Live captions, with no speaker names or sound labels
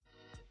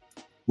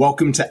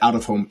Welcome to Out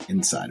of Home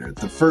Insider,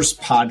 the first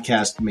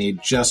podcast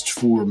made just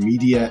for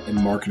media and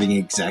marketing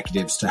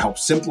executives to help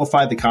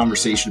simplify the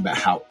conversation about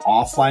how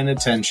offline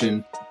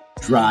attention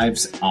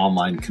drives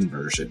online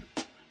conversion.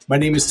 My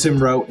name is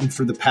Tim Rowe, and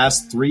for the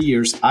past 3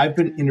 years, I've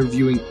been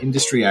interviewing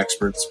industry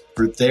experts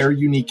for their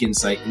unique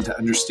insight into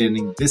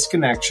understanding this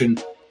connection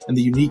and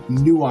the unique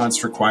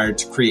nuance required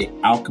to create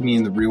alchemy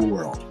in the real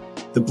world,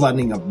 the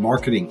blending of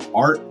marketing,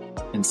 art,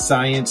 and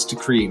science to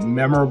create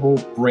memorable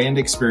brand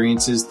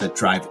experiences that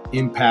drive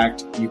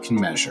impact you can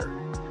measure.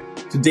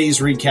 Today's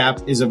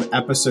recap is of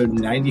episode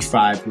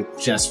 95 with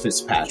Jess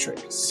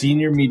Fitzpatrick,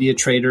 senior media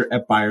trader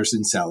at Buyers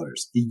and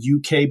Sellers, a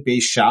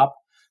UK-based shop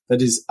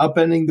that is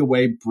upending the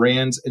way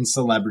brands and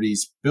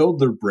celebrities build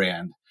their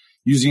brand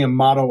using a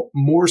model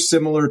more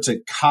similar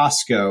to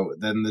Costco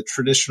than the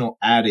traditional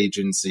ad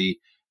agency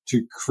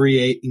to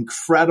create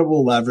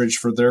incredible leverage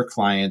for their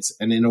clients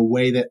and in a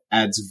way that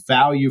adds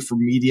value for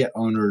media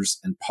owners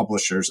and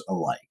publishers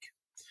alike.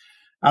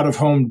 Out of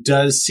Home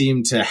does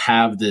seem to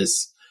have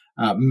this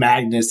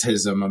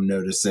magnetism I'm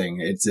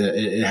noticing.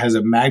 It has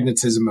a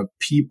magnetism of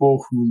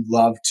people who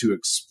love to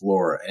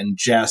explore. And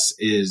Jess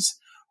is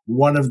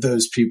one of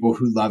those people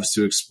who loves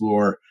to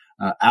explore.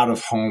 Out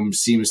of Home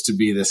seems to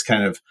be this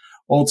kind of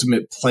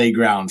ultimate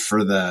playground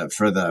for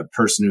the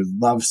person who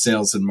loves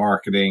sales and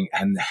marketing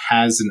and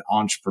has an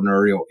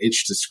entrepreneurial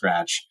itch to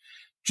scratch.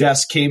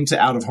 Jess came to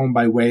Out of Home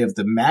by way of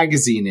the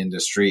magazine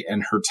industry,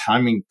 and her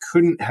timing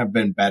couldn't have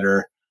been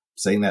better,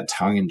 saying that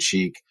tongue in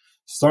cheek,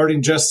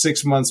 starting just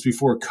 6 months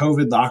before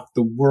COVID locked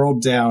the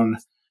world down,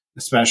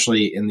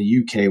 especially in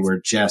the UK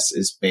where Jess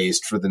is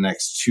based for the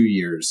next 2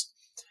 years.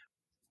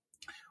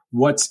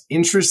 What's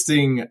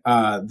interesting,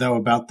 though,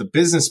 about the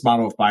business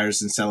model of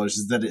Buyers and Sellers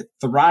is that it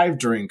thrived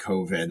during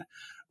COVID.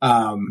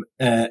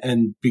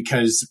 And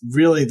because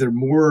really they're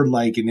more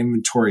like an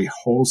inventory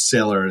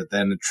wholesaler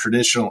than a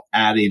traditional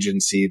ad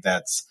agency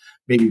that's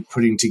maybe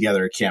putting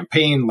together a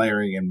campaign,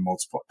 layering in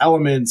multiple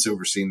elements,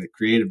 overseeing the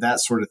creative, that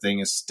sort of thing.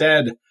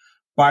 Instead,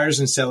 Buyers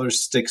and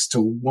Sellers sticks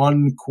to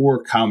one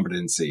core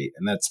competency,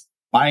 and that's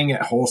buying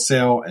at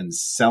wholesale and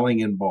selling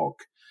in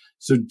bulk.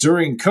 So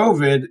during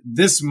COVID,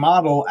 this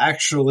model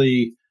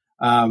actually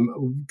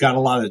got a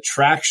lot of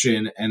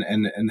traction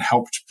and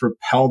helped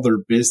propel their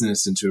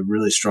business into a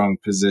really strong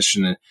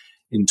position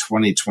in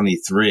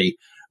 2023.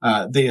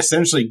 They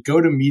essentially go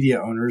to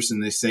media owners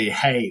and they say,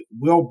 hey,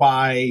 we'll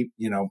buy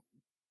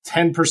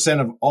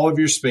 10% of all of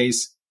your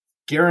space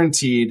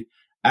guaranteed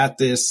at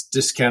this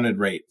discounted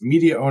rate.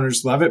 Media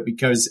owners love it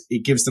because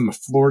it gives them a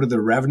floor to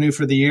their revenue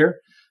for the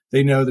year.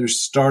 They know they're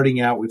starting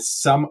out with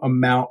some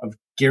amount of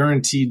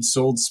guaranteed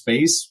sold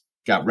space,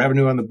 got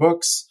revenue on the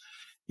books,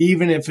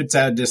 even if it's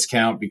at a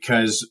discount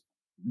because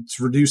it's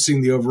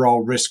reducing the overall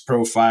risk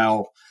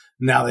profile.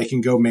 Now they can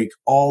go make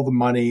all the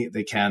money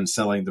they can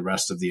selling the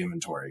rest of the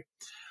inventory.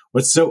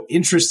 What's so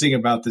interesting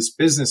about this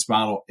business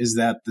model is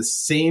that the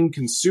same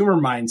consumer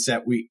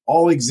mindset we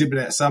all exhibit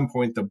at some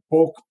point, the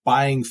bulk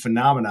buying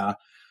phenomena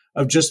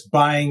of just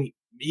buying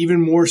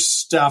even more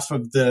stuff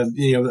of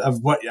of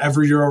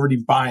whatever you're already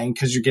buying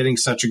because you're getting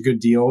such a good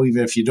deal,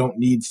 even if you don't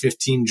need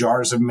 15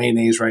 jars of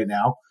mayonnaise right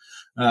now.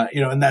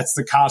 And that's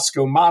the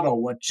Costco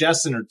model. What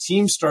Jess and her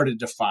team started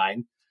to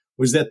find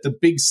was that the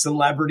big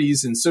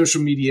celebrities and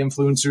social media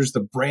influencers,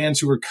 the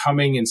brands who were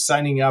coming and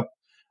signing up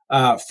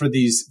for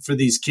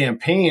these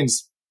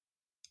campaigns,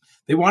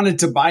 they wanted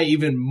to buy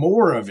even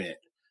more of it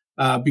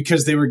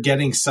because they were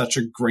getting such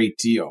a great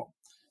deal.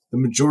 The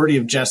majority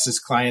of Jess's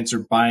clients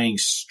are buying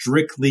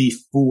strictly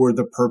for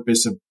the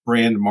purpose of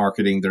brand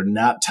marketing. They're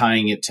not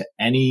tying it to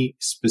any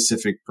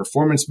specific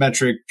performance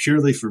metric,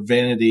 purely for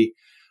vanity.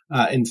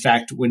 In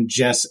fact, when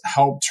Jess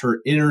helped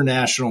her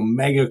international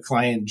mega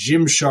client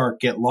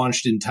Gymshark get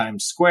launched in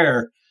Times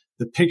Square,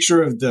 the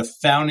picture of the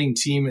founding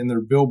team in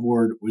their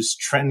billboard was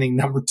trending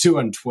number 2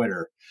 on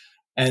Twitter.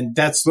 And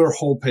that's their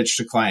whole pitch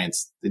to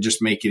clients. They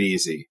just make it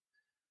easy,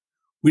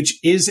 which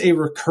is a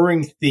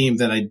recurring theme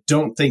that I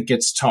don't think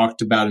gets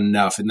talked about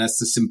enough, and that's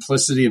the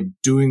simplicity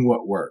of doing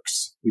what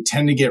works. We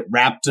tend to get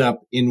wrapped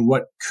up in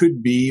what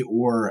could be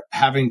or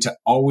having to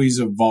always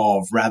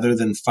evolve rather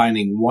than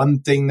finding one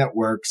thing that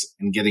works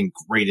and getting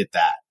great at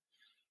that.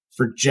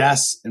 For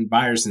Jess and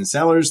Buyers and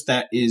Sellers,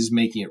 that is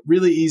making it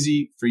really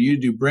easy for you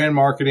to do brand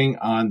marketing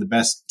on the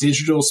best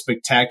digital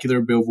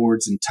spectacular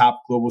billboards in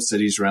top global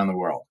cities around the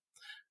world.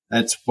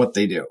 That's what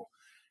they do.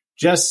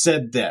 Jess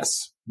said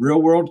this: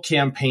 real-world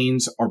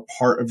campaigns are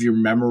part of your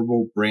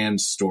memorable brand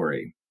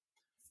story.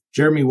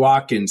 Jeremy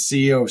Watkins,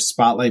 CEO of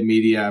Spotlight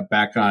Media,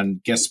 back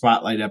on Guest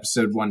Spotlight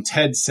episode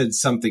 110, said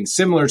something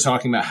similar,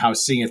 talking about how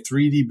seeing a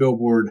 3D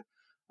billboard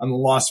on the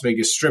Las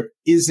Vegas Strip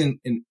isn't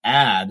an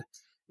ad,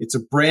 it's a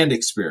brand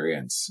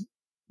experience.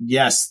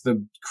 Yes,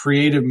 the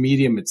creative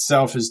medium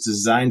itself is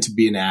designed to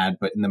be an ad,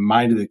 but in the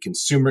mind of the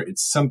consumer,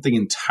 it's something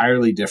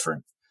entirely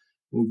different.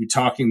 We'll be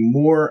talking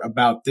more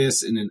about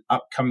this in an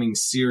upcoming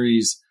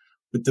series,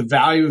 but the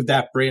value of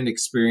that brand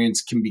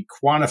experience can be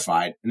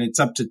quantified, and it's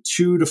up to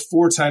 2 to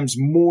 4 times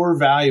more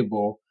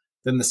valuable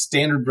than the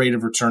standard rate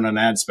of return on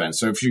ad spend.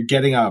 So if you're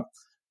getting a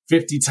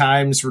 50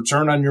 times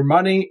return on your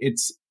money,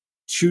 it's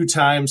 2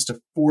 times to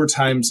 4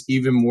 times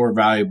even more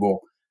valuable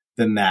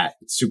than that.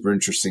 It's super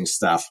interesting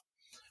stuff.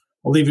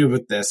 I'll leave you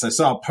with this. I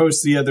saw a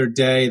post the other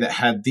day that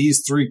had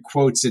these 3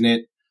 quotes in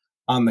it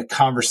on the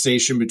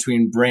conversation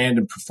between brand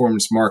and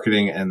performance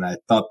marketing, and I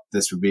thought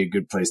this would be a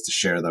good place to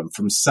share them.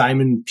 From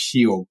Simon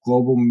Peel,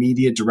 Global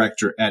Media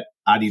Director at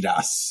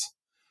Adidas.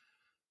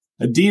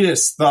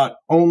 Adidas thought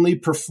only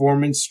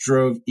performance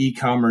drove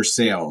e-commerce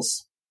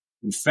sales.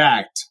 In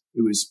fact,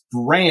 it was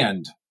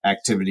brand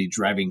activity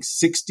driving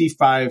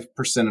 65%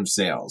 of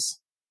sales.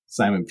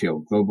 Simon Peel,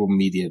 Global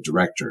Media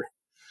Director.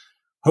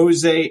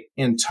 Jose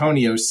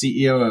Antonio,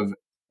 CEO of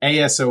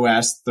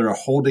ASOS, they're a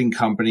holding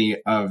company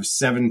of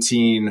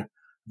 17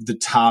 of the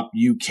top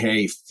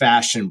UK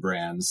fashion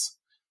brands.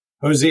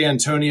 Jose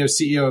Antonio,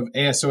 CEO of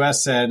ASOS,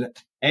 said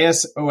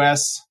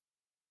ASOS's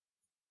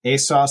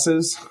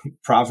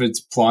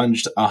profits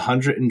plunged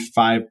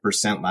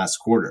 105% last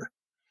quarter.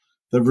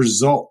 The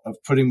result of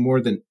putting more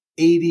than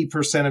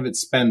 80% of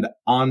its spend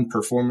on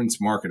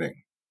performance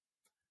marketing.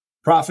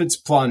 Profits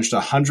plunged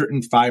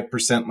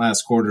 105%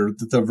 last quarter,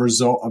 the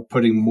result of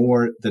putting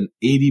more than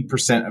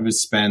 80% of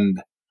its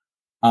spend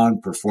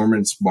on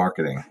performance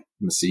marketing. I'm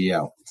the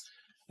CEO.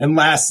 And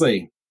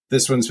lastly,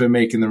 this one's been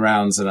making the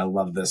rounds, and I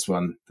love this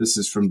one. This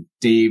is from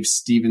Dave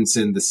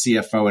Stevenson, the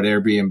CFO at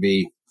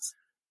Airbnb.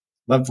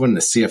 Love when the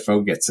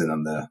CFO gets in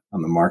on the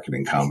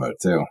marketing combo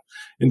too.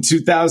 In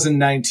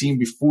 2019,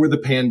 before the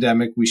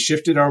pandemic, we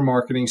shifted our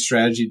marketing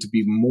strategy to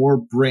be more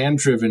brand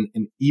driven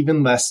and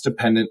even less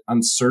dependent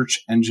on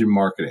search engine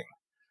marketing.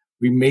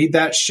 We made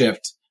that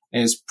shift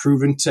and it's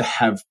proven to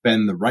have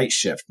been the right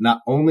shift,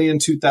 not only in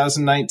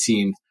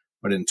 2019,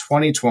 but in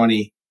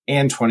 2020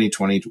 and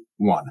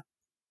 2021.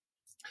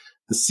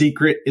 The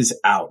secret is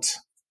out.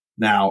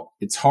 Now,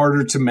 it's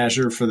harder to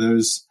measure for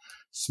those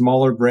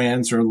smaller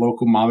brands or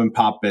local mom and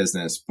pop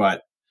business,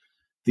 but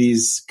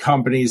these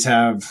companies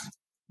have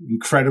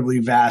incredibly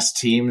vast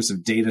teams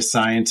of data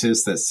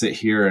scientists that sit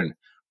here and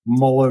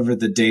mull over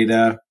the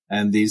data.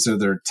 And these are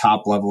their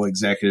top level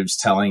executives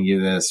telling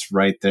you this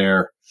right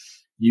there.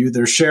 You,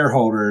 their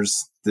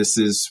shareholders, this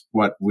is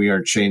what we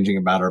are changing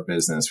about our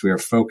business. We are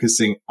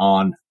focusing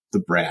on the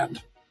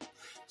brand.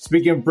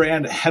 Speaking of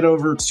brand, head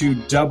over to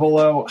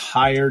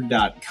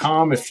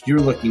oOhire.com if you're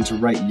looking to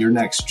write your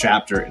next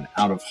chapter in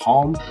out of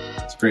home.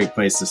 It's a great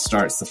place to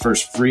start. It's the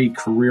first free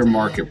career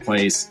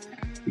marketplace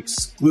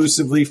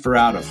exclusively for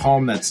out of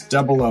home. That's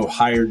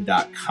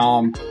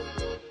oOhire.com.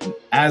 And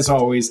as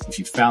always, if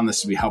you found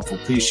this to be helpful,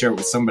 please share it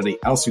with somebody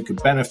else who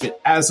could benefit.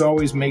 As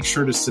always, make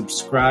sure to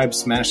subscribe,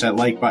 smash that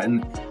like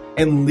button,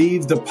 and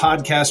leave the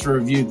podcast a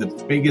review.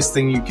 The biggest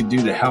thing you can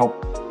do to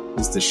help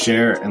is to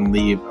share and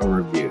leave a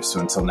review. So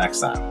until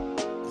next time,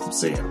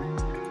 see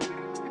you.